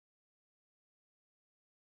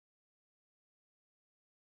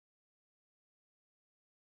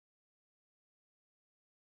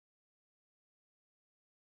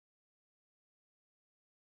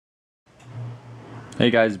Hey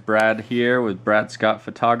guys, Brad here with Brad Scott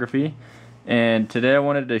Photography, and today I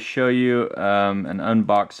wanted to show you an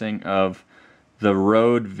unboxing of the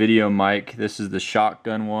Rode VideoMic. This is the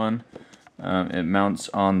shotgun one. It mounts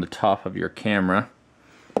on the top of your camera,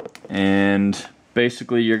 and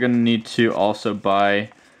basically you're going to need to also buy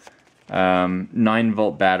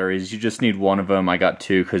 9-volt batteries. You just need one of them. I got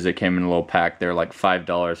two because they came in a little pack. They're like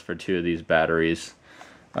 $5 for two of these batteries,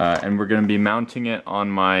 and we're going to be mounting it on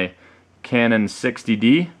my Canon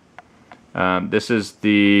 60D. This is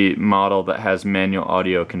the model that has manual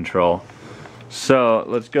audio control. So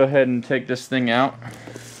let's go ahead and take this thing out.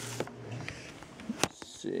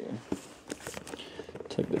 Let's see.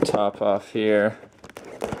 Take the top off here.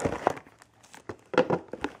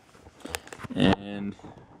 And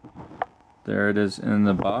there it is in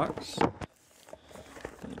the box.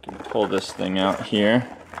 You can pull this thing out here.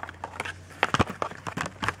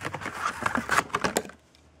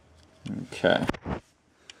 Okay,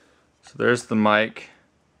 so there's the mic.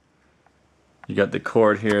 You got the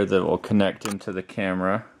cord here that will connect into the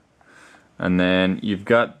camera, and then you've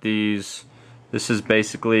got these. This is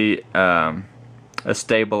basically a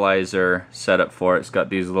stabilizer setup for it. It's got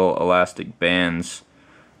these little elastic bands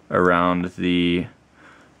around the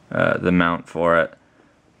mount for it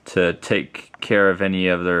to take care of any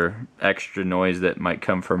other extra noise that might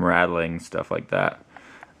come from rattling, stuff like that.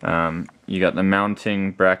 You got the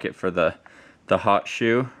mounting bracket for the hot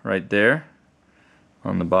shoe right there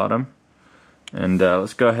on the bottom, and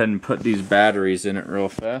let's go ahead and put these batteries in it real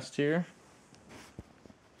fast here.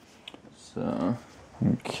 So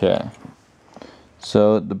okay,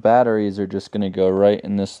 so the batteries are just going to go right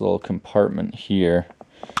in this little compartment here.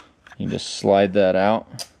 You just slide that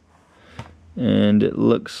out, and it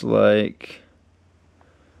looks like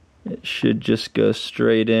it should just go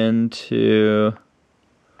straight into,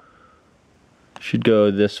 should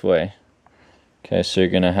go this way. Okay, so you're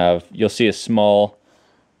gonna have, you'll see a small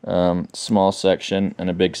section and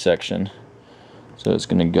a big section. So it's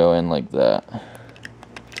gonna go in like that.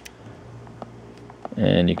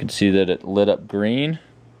 And you can see that it lit up green.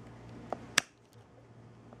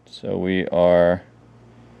 So we are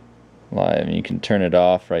live, and you can turn it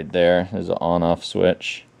off right there. There's an on-off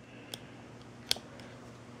switch.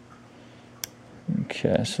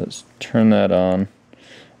 Okay, so let's turn that on.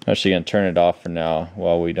 I'm actually going to turn it off for now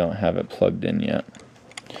while we don't have it plugged in yet.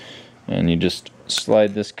 And you just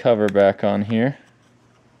slide this cover back on here.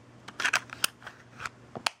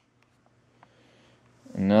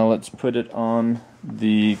 And now let's put it on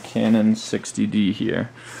the Canon 60D here.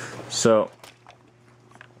 So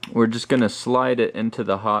we're just going to slide it into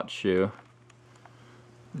the hot shoe.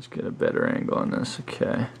 Let's get a better angle on this.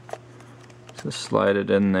 Okay. So slide it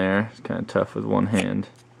in there. It's kind of tough with one hand.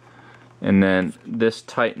 And then this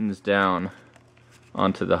tightens down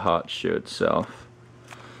onto the hot shoe itself.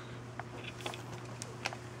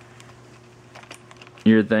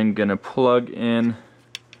 You're then going to plug in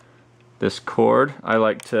this cord. I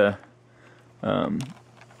like to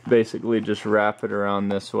basically just wrap it around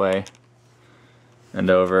this way and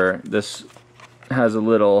over. This has a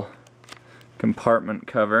little compartment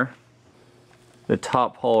cover. The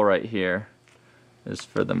top hole right here is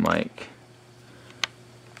for the mic.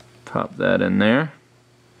 Pop that in there,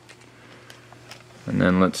 and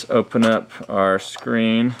then let's open up our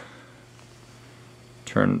screen,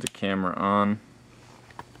 turn the camera on,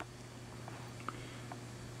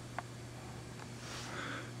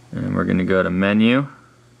 and we're going to go to menu.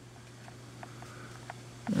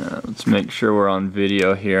 Let's make sure we're on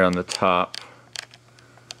video here on the top.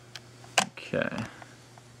 Okay.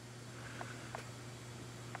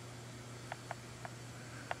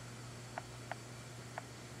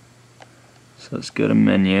 So let's go to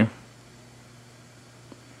menu.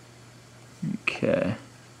 Okay.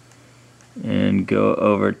 And go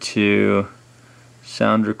over to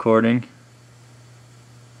sound recording.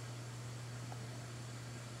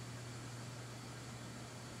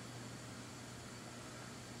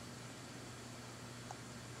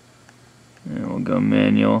 And we'll go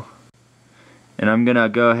manual. And I'm gonna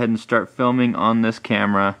go ahead and start filming on this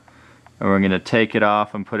camera, and we're gonna take it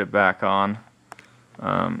off and put it back on.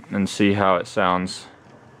 And see how it sounds.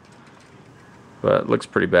 But it looks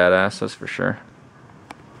pretty badass, that's for sure.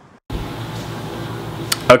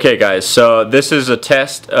 Okay guys, so this is a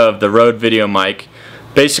test of the Rode VideoMic.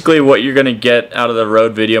 Basically what you're going to get out of the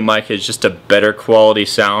Rode VideoMic is just a better quality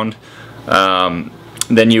sound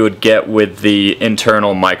than you would get with the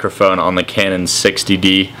internal microphone on the Canon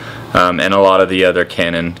 60D and a lot of the other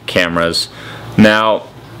Canon cameras. Now,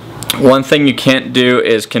 one thing you can't do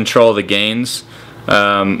is control the gains.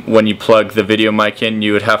 When you plug the VideoMic in,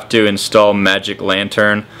 you would have to install Magic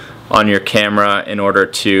Lantern on your camera in order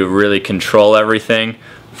to really control everything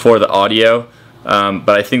for the audio, but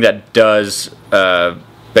I think that does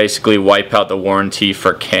basically wipe out the warranty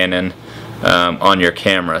for Canon on your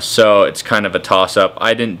camera. So it's kind of a toss-up.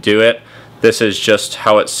 I didn't do it. This is just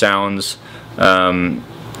how it sounds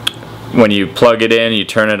when you plug it in, you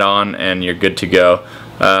turn it on, and you're good to go.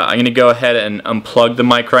 I'm going to go ahead and unplug the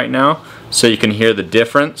mic right now so you can hear the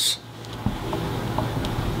difference.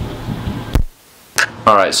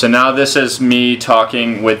 Alright, so now this is me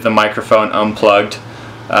talking with the microphone unplugged.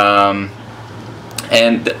 And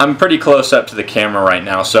I'm pretty close up to the camera right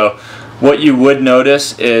now, so what you would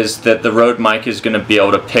notice is that the Rode mic is going to be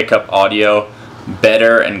able to pick up audio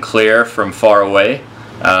better and clear from far away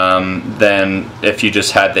than if you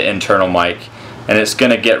just had the internal mic. And it's going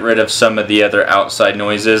to get rid of some of the other outside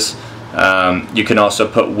noises. You can also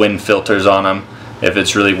put wind filters on them if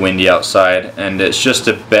it's really windy outside, and it's just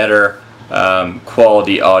a better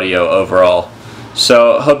quality audio overall.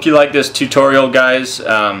 So hope you like this tutorial, guys.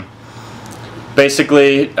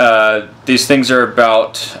 Basically these things are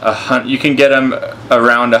about you can get them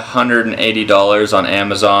around $180 on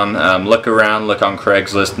Amazon. Look around, look on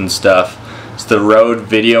Craigslist and stuff. It's the Rode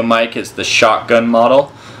VideoMic. It's the shotgun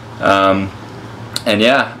model. And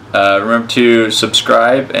yeah, remember to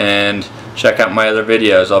subscribe and check out my other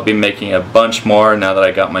videos. I'll be making a bunch more now that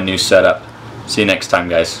I got my new setup. See you next time,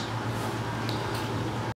 guys.